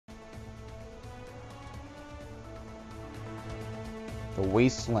The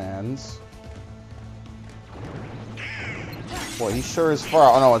wastelands. Boy, he sure is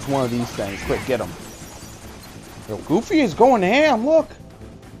far. Oh no, it's one of these things. Quick, get him. Yo, Goofy is going ham, look!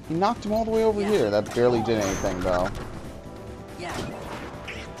 He knocked him all the way over here. That barely did anything, though.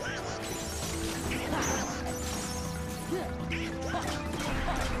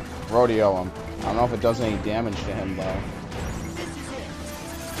 Rodeo him. I don't know if it does any damage to him, though.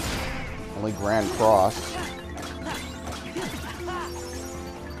 Only Grand Cross.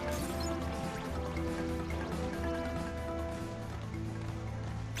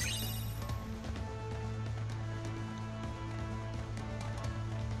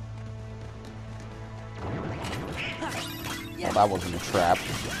 Well, that wasn't a trap.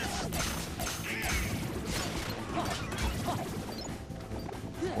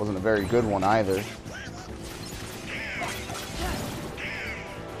 Wasn't a very good one either.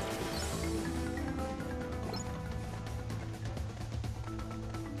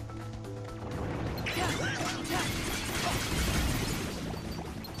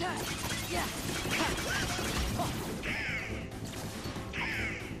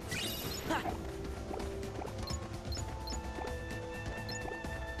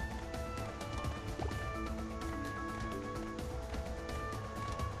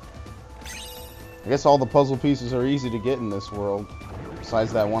 I guess all the puzzle pieces are easy to get in this world,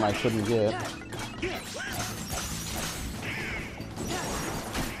 besides that one I couldn't get.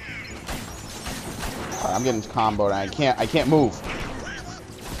 Right, I'm getting comboed and I can't move.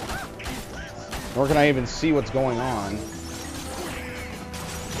 Nor can I even see what's going on.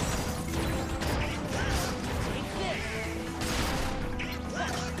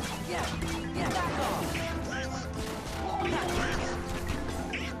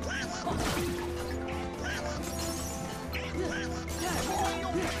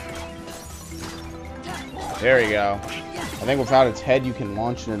 There you go. I think without its head, you can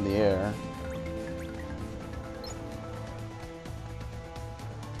launch it in the air.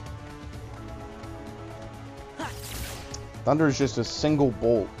 Thunder is just a single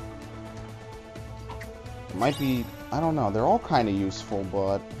bolt. It might be... I don't know. They're all kind of useful,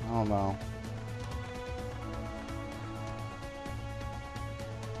 but... I don't know.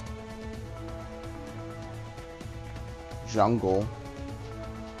 Jungle.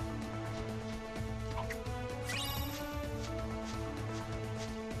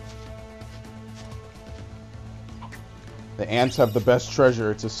 The ants have the best treasure.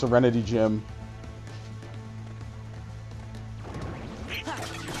 It's a Serenity Gem.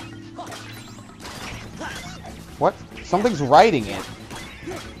 What? Something's riding it.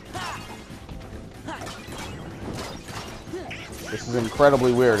 This is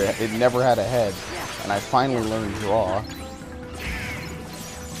incredibly weird. It never had a head. And I finally learned draw.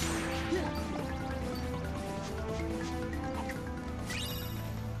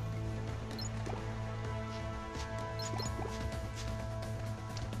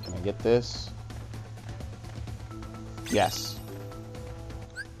 Get this. Yes.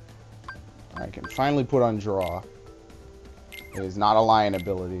 I can finally put on draw. It is not a lion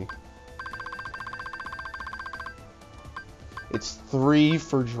ability. It's 3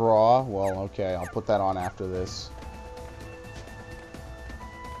 for draw. Well, okay, I'll put that on after this.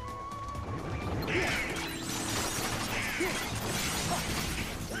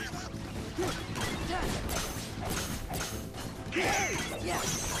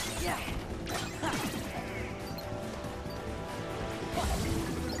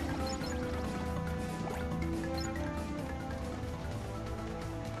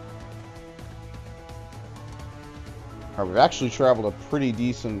 Alright, we've actually traveled a pretty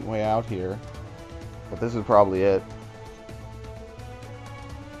decent way out here, but this is probably it.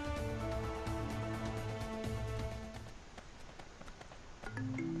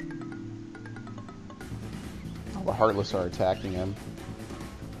 All the Heartless are attacking him.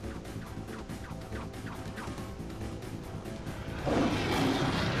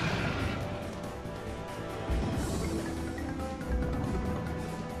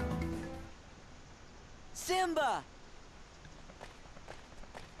 Simba!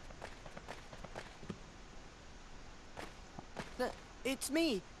 It's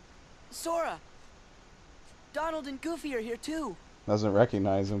me, Sora. Donald and Goofy are here too. Doesn't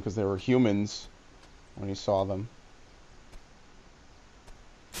recognize them because they were humans when he saw them.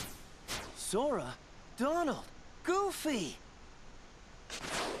 Sora, Donald, Goofy.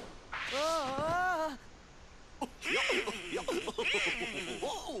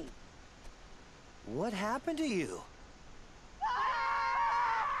 What happened to you?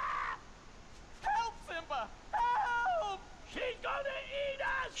 Help, Simba! Help! She's gonna eat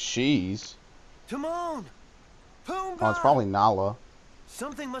us! She's? Timon! Pumbaa! Oh, it's probably Nala.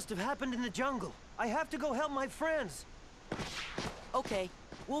 Something must have happened in the jungle. I have to go help my friends. Okay,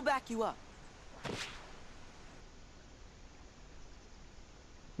 we'll back you up.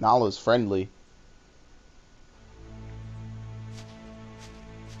 Nala's friendly.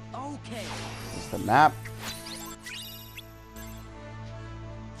 Okay. It's the map.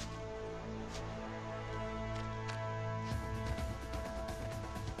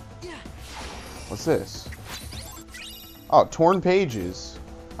 Yeah. What's this? Oh, torn pages.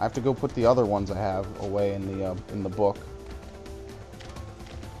 I have to go put the other ones I have away in the book.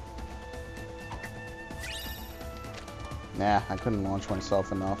 Nah, I couldn't launch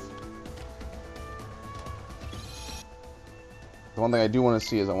myself enough. The one thing I do want to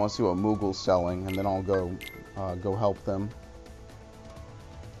see is I want to see what Moogle's selling, and then I'll go help them.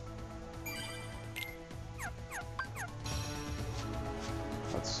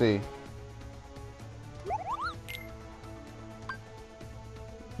 Let's see.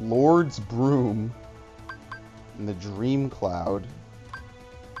 Lord's Broom and the Dream Cloud.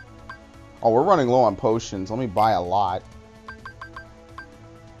 Oh, we're running low on potions. Let me buy a lot.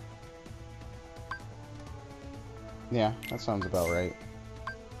 Yeah, that sounds about right.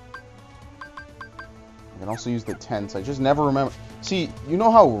 I can also use the tents. I just never remember. See, you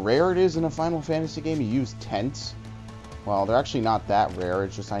know how rare it is in a Final Fantasy game to use tents? Well, they're actually not that rare.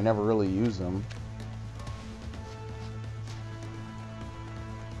 It's just I never really use them.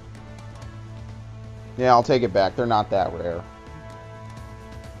 Yeah, I'll take it back. They're not that rare.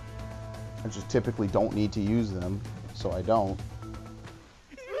 I just typically don't need to use them, so I don't.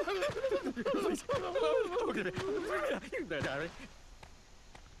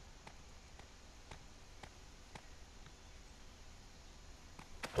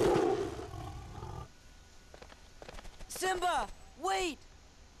 Simba, wait!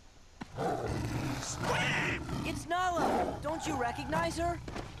 It's Nala. Don't you recognize her?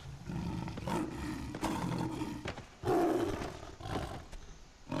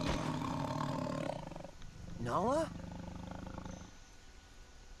 Nala?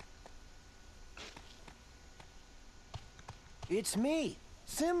 It's me,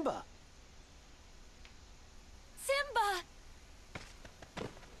 Simba. Simba!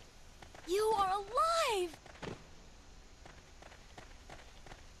 You are alive!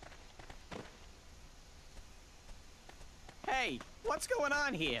 Hey, what's going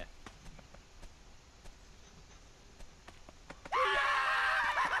on here?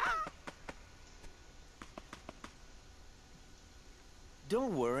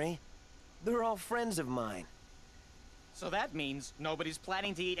 Don't worry. They're all friends of mine. So that means nobody's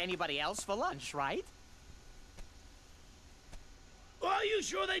planning to eat anybody else for lunch, right? Are you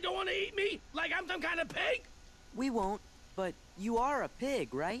sure they don't want to eat me? Like I'm some kind of pig? We won't, but you are a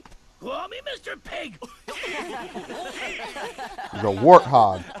pig, right? Call me Mr. Pig! The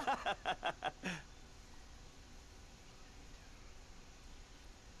warthog.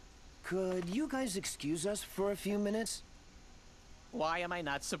 Could you guys excuse us for a few minutes? Why am I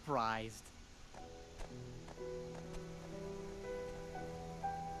not surprised?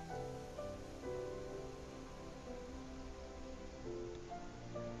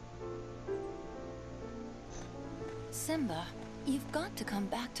 Simba, you've got to come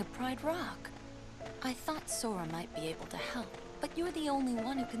back to Pride Rock. I thought Sora might be able to help, but you're the only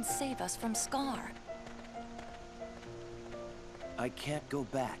one who can save us from Scar. I can't go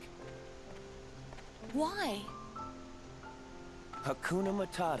back. Why? Hakuna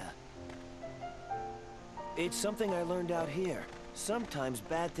Matata. It's something I learned out here. Sometimes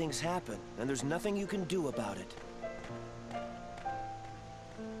bad things happen, and there's nothing you can do about it.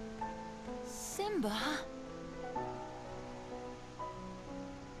 Simba?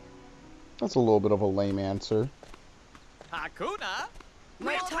 That's a little bit of a lame answer. Hakuna?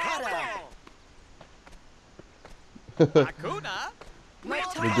 Matata! Hakuna?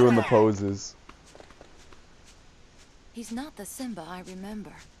 They're doing the poses. He's not the Simba I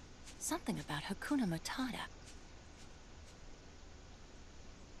remember. Something about Hakuna Matata.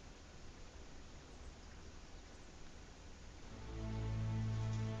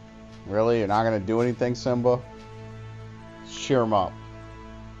 Really? You're not going to do anything, Simba? Cheer him up.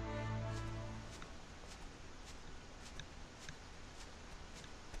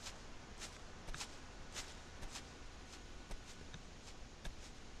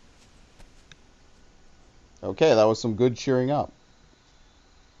 Okay, that was some good cheering up.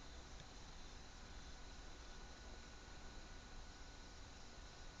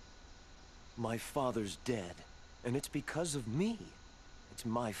 My father's dead, and it's because of me. It's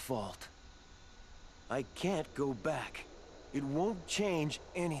my fault. I can't go back. It won't change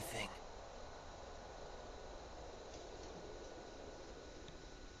anything.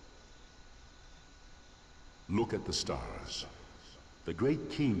 Look at the stars. The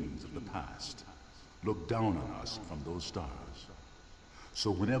great kings of the past look down on us from those stars. So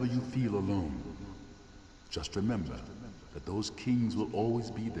whenever you feel alone, just remember that those kings will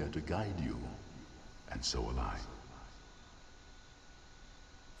always be there to guide you. And so will I.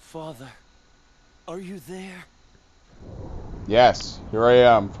 Father, are you there? Yes, here I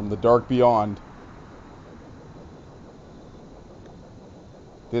am from the dark beyond.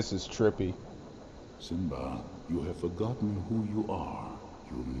 This is trippy. Simba, you have forgotten who you are.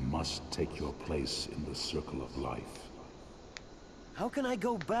 You must take your place in the circle of life. How can I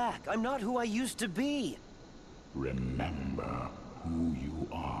go back? I'm not who I used to be. Remember who you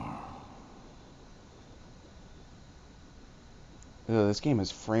are. Ugh, this game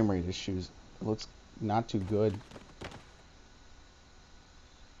has frame rate issues. It looks not too good.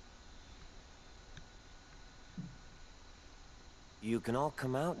 You can all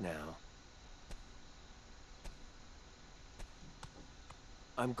come out now.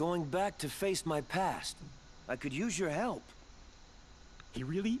 I'm going back to face my past. I could use your help. He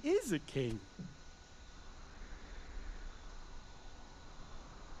really is a king.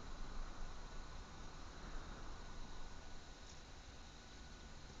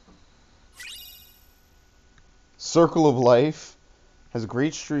 Circle of Life has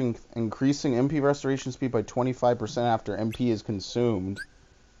great strength, increasing MP restoration speed by 25% after MP is consumed.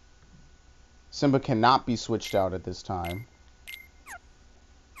 Simba cannot be switched out at this time.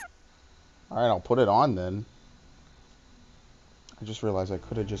 Alright, I'll put it on then. I just realized I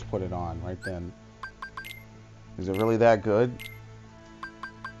could have just put it on right then. Is it really that good?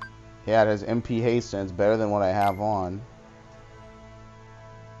 Yeah, it has MP haste and it's better than what I have on.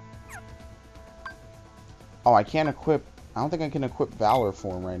 Oh, I can't equip... I don't think I can equip Valor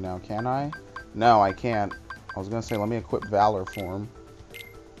Form right now, can I? No, I can't. I was gonna say, let me equip Valor Form.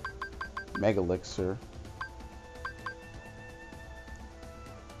 Mega Elixir.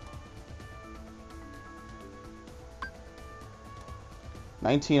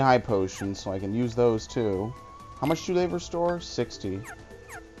 $19 high potions, so I can use those too. How much do they restore? 60.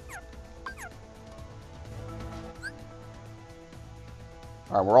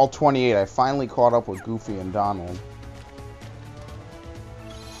 Alright, we're all 28. I finally caught up with Goofy and Donald.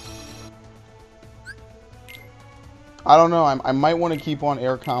 I don't know. I might want to keep on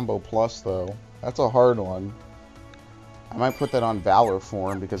Air Combo Plus, though. That's a hard one. I might put that on Valor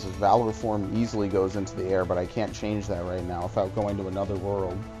Form, because his Valor Form easily goes into the air, but I can't change that right now without going to another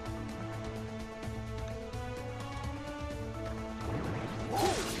world.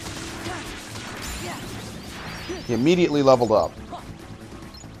 He immediately leveled up.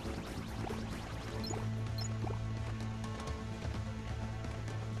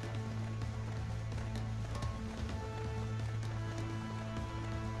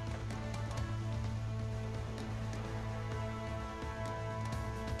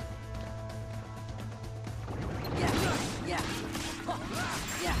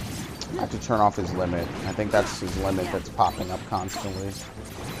 I have to turn off his limit. I think that's his limit that's popping up constantly.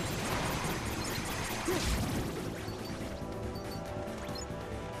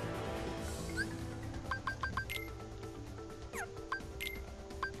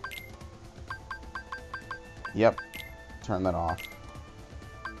 Yep. Turn that off.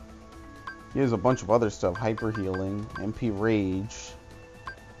 He has a bunch of other stuff. Hyper Healing, MP Rage,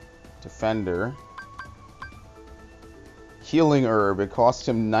 Defender. Healing Herb. It costs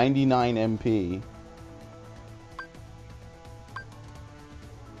him 99 MP.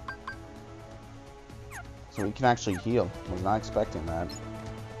 So he can actually heal. I was not expecting that.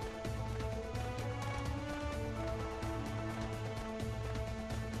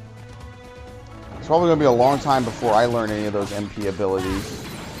 It's probably going to be a long time before I learn any of those MP abilities.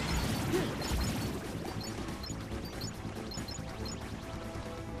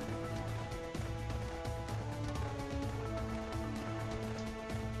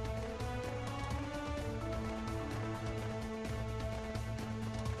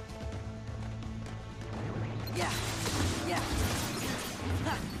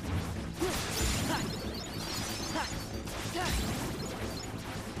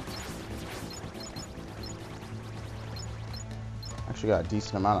 Actually got a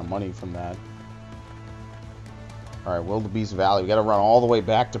decent amount of money from that. Alright, Wildebeest Valley. We gotta run all the way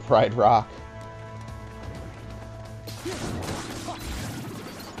back to Pride Rock.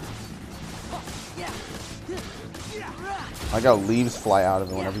 I like how leaves fly out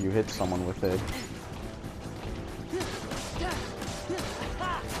of it whenever you hit someone with it.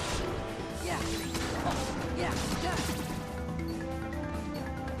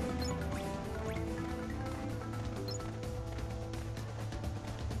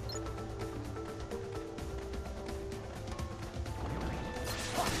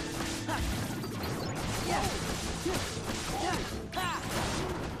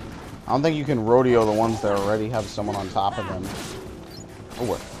 don't think you can rodeo the ones that already have someone on top of them. Oh,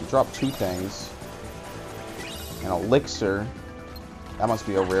 what? You dropped 2 things. An elixir. That must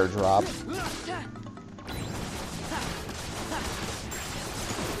be a rare drop.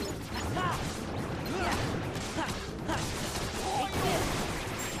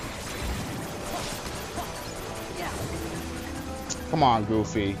 Come on,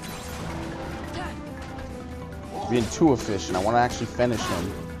 Goofy. Being too efficient. I want to actually finish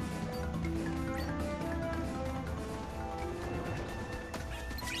him.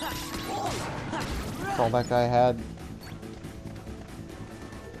 That's all that guy had.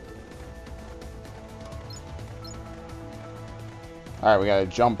 Alright, we gotta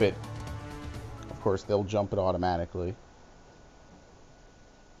jump it. Of course, they'll jump it automatically.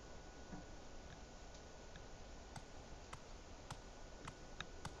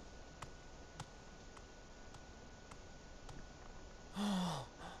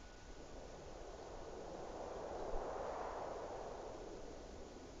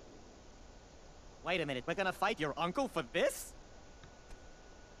 Wait a minute, we're gonna fight your uncle for this?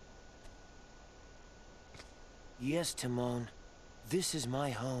 Yes, Timon. This is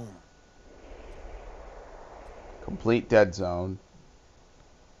my home. Complete dead zone.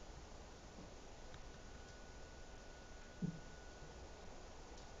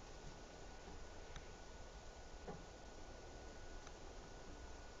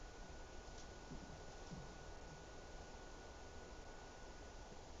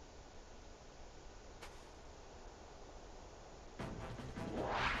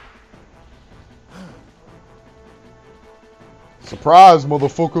 Surprise,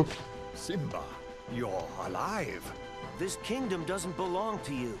 motherfucker! Simba, you're alive. This kingdom doesn't belong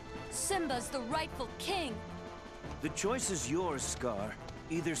to you. Simba's the rightful king. The choice is yours, Scar.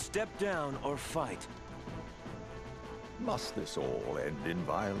 Either step down or fight. Must this all end in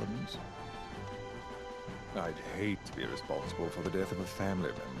violence? I'd hate to be responsible for the death of a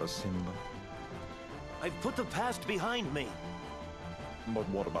family member, Simba. I've put the past behind me. But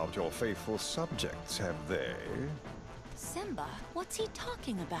what about your faithful subjects? Have they? Simba, what's he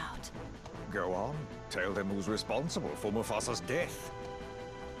talking about? Go on. Tell them who's responsible for Mufasa's death.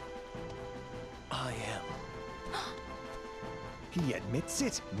 I am. He admits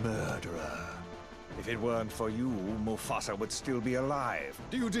it, murderer. If it weren't for you, Mufasa would still be alive.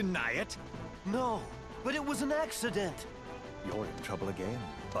 Do you deny it? No, but it was an accident. You're in trouble again.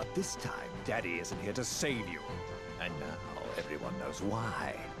 But this time, Daddy isn't here to save you. And now everyone knows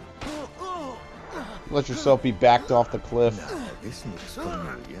why. Let yourself be backed off the cliff. Now, this looks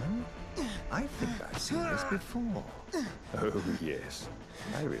familiar. I think I've seen this before. Oh, yes.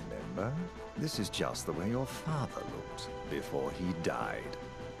 I remember. This is just the way your father looked before he died.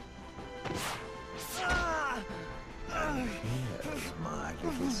 And here's my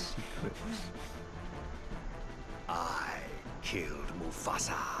little secret. I killed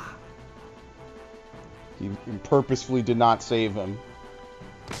Mufasa. He purposefully did not save him.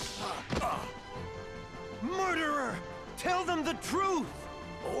 Murderer! Tell them the truth!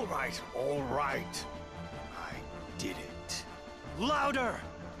 All right, all right. I did it. Louder!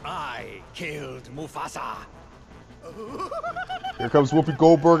 I killed Mufasa. Here comes Whoopi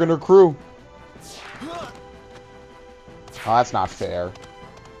Goldberg and her crew. Oh, that's not fair.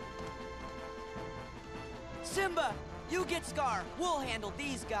 Simba, you get Scar. We'll handle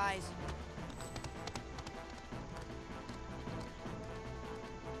these guys.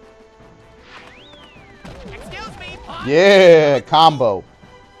 Excuse me, Pop. Yeah, combo.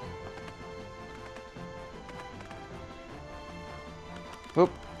 Oop.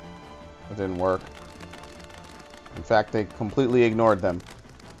 That didn't work. In fact, they completely ignored them.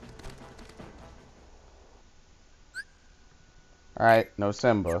 Alright, no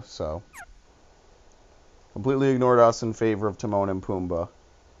Simba, so. Completely ignored us in favor of Timon and Pumbaa.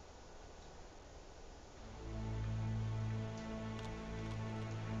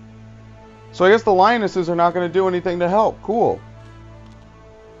 So I guess the lionesses are not going to do anything to help. Cool.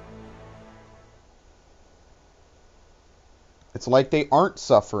 It's like they aren't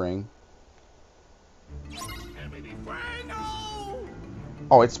suffering.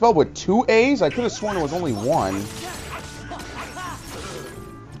 Oh, it's spelled with 2 A's? I could have sworn it was only 1.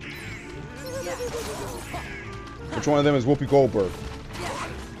 Which one of them is Whoopi Goldberg?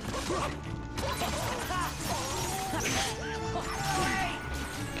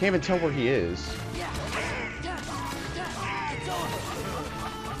 Can't even tell where he is.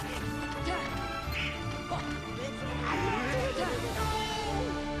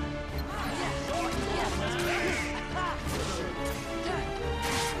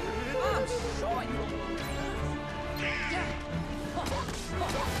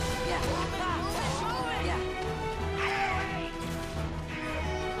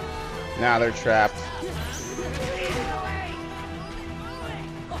 Nah, they're trapped.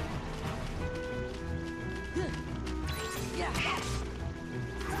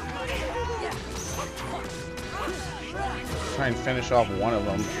 Try and finish off one of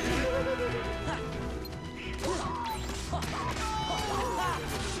them.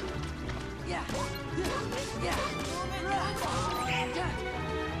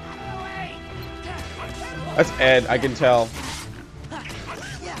 That's Ed, I can tell.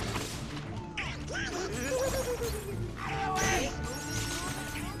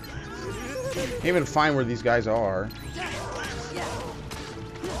 Can't even find where these guys are.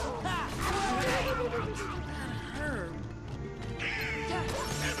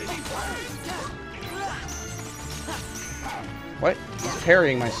 What? He's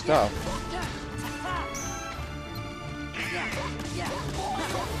parrying my stuff.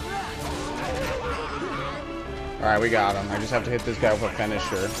 Alright, we got him. I just have to hit this guy with a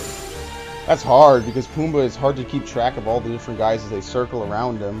finisher. That's hard, because Pumbaa is hard to keep track of all the different guys as they circle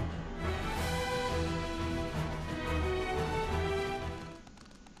around him.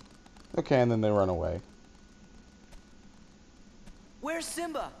 Okay, and then they run away. Where's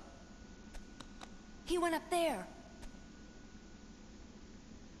Simba? He went up there.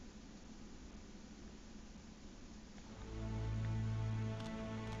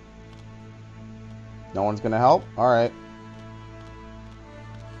 No one's gonna help? Alright.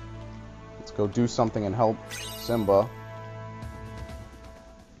 Let's go do something and help Simba.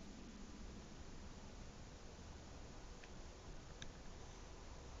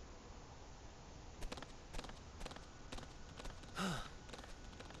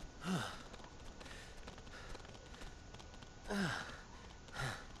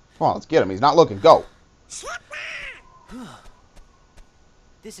 Come on, let's get him. He's not looking. Go!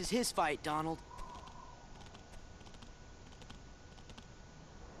 This is his fight, Donald.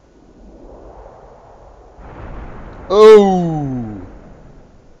 Oh!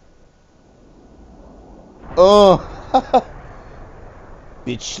 Oh!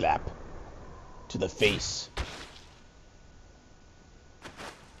 Bitch slap. To the face.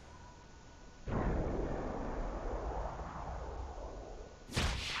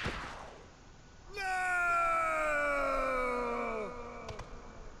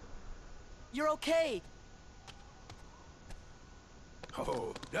 You're okay.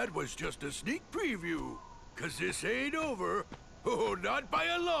 Oh, that was just a sneak preview. 'Cause this ain't over. Oh, not by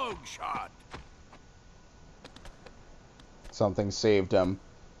a long shot. Something saved him.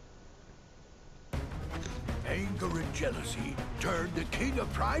 Anger and jealousy turned the king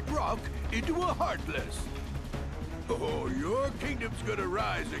of Pride Rock into a Heartless. Oh, your kingdom's gonna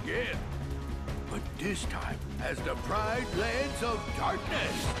rise again. But this time as the Pride Lands of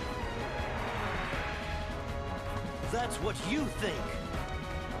Darkness. That's what you think.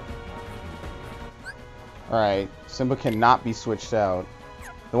 Alright, Simba cannot be switched out.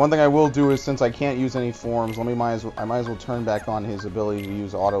 The one thing I will do is, since I can't use any forms, I might as well turn back on his ability to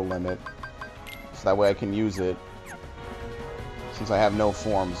use auto limit. So that way I can use it. Since I have no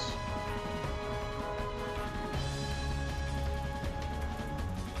forms.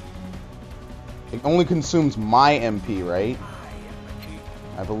 It only consumes my MP, right?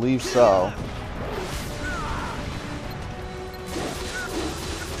 I believe so.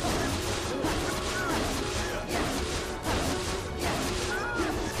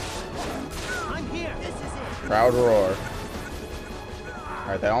 Crowd roar.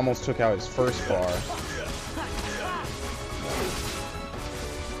 Alright, that almost took out his first bar.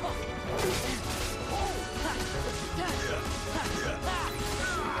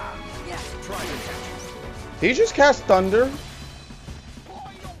 Did he just cast thunder?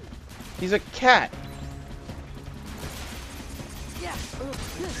 He's a cat.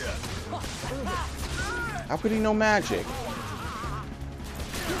 How could he know magic?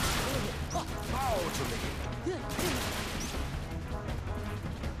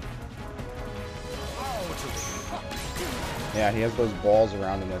 Yeah, he has those balls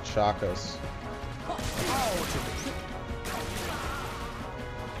around him that shock us.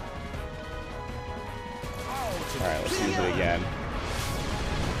 Alright, let's use it again.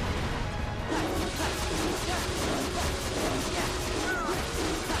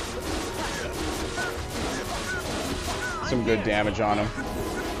 Some good damage on him.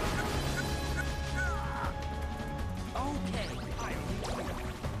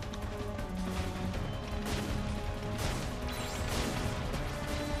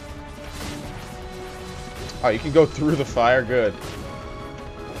 Oh, you can go through the fire? Good.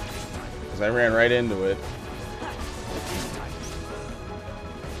 Because I ran right into it.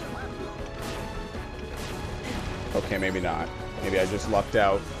 Okay, maybe not. Maybe I just lucked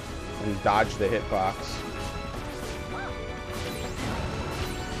out. and dodge the hitbox.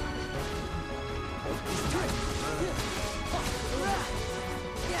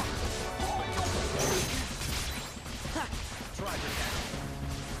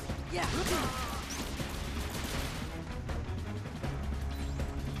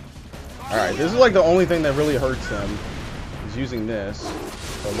 Alright, this is like the only thing that really hurts him, is using this,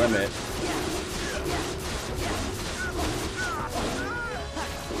 the limit.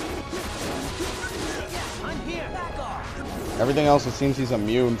 Everything else, it seems he's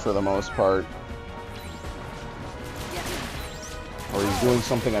immune for the most part. Or he's doing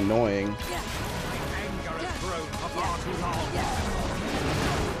something annoying.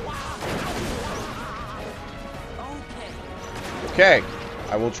 Okay,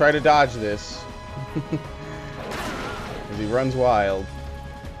 I will try to dodge this. As he runs wild.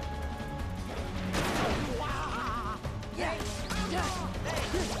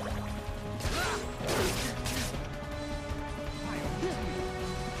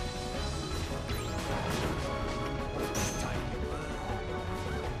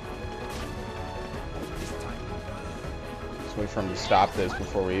 Let's wait for him to stop this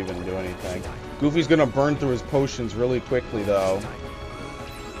before we even do anything. Goofy's gonna burn through his potions really quickly, though.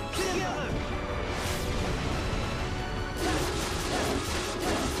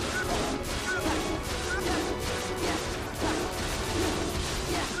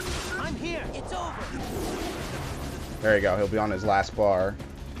 I'm here. It's over. There you go. He'll be on his last bar.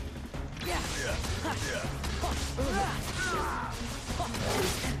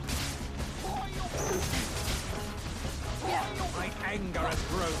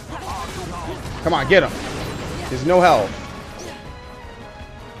 Come on, get him. He has no health.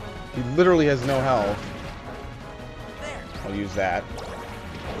 He literally has no health. I'll use that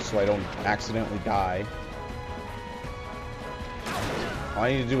so I don't accidentally die. All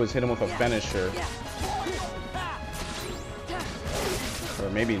I need to do is hit him with a finisher. Or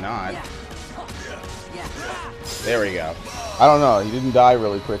maybe not. There we go. I don't know. He didn't die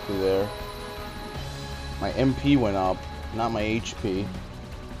really quickly there. My MP went up, not my HP.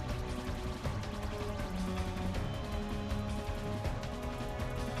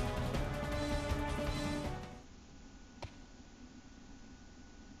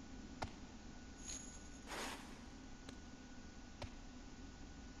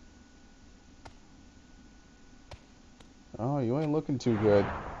 Oh, you ain't looking too good.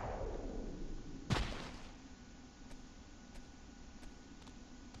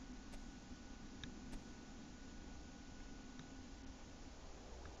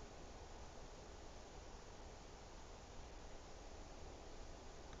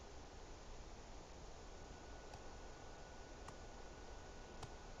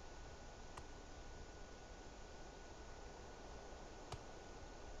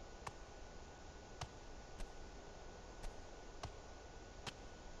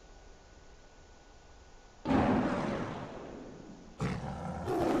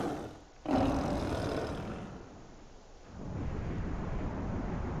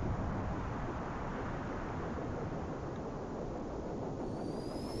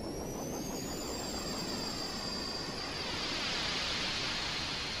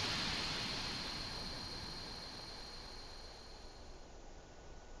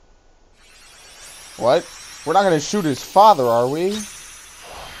 What? We're not gonna shoot his father, are we?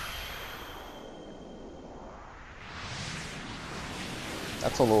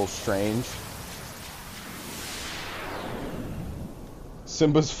 That's a little strange.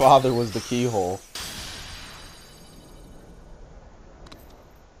 Simba's father was the keyhole.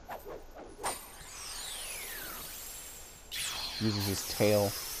 Uses his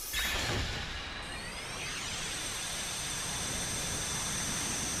tail.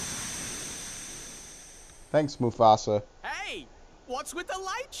 Thanks, Mufasa. Hey, what's with the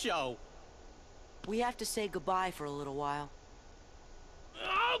light show? We have to say goodbye for a little while.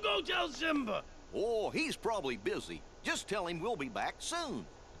 I'll go tell Simba. Oh, he's probably busy. Just tell him we'll be back soon.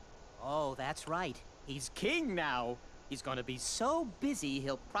 Oh, that's right. He's king now. He's gonna be so busy,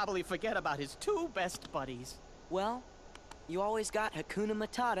 he'll probably forget about his two best buddies. Well, you always got Hakuna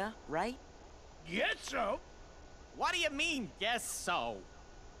Matata, right? Guess so. What do you mean, guess so?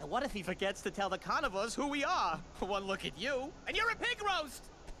 And what if he forgets to tell the carnivores who we are? One look at you, and you're a pig roast!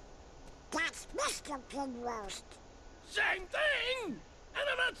 That's Mr. Pig Roast. Same thing. And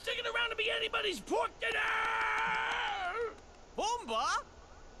I'm not sticking around to be anybody's pork dinner. Boomba!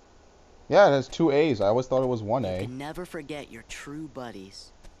 Yeah, it has 2 A's. I always thought it was 1 You A. can never forget your true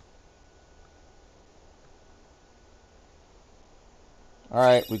buddies.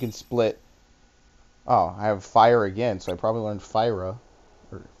 Alright, we can split. Oh, I have fire again, so I probably learned Fyra.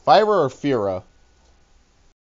 Fira or Fira?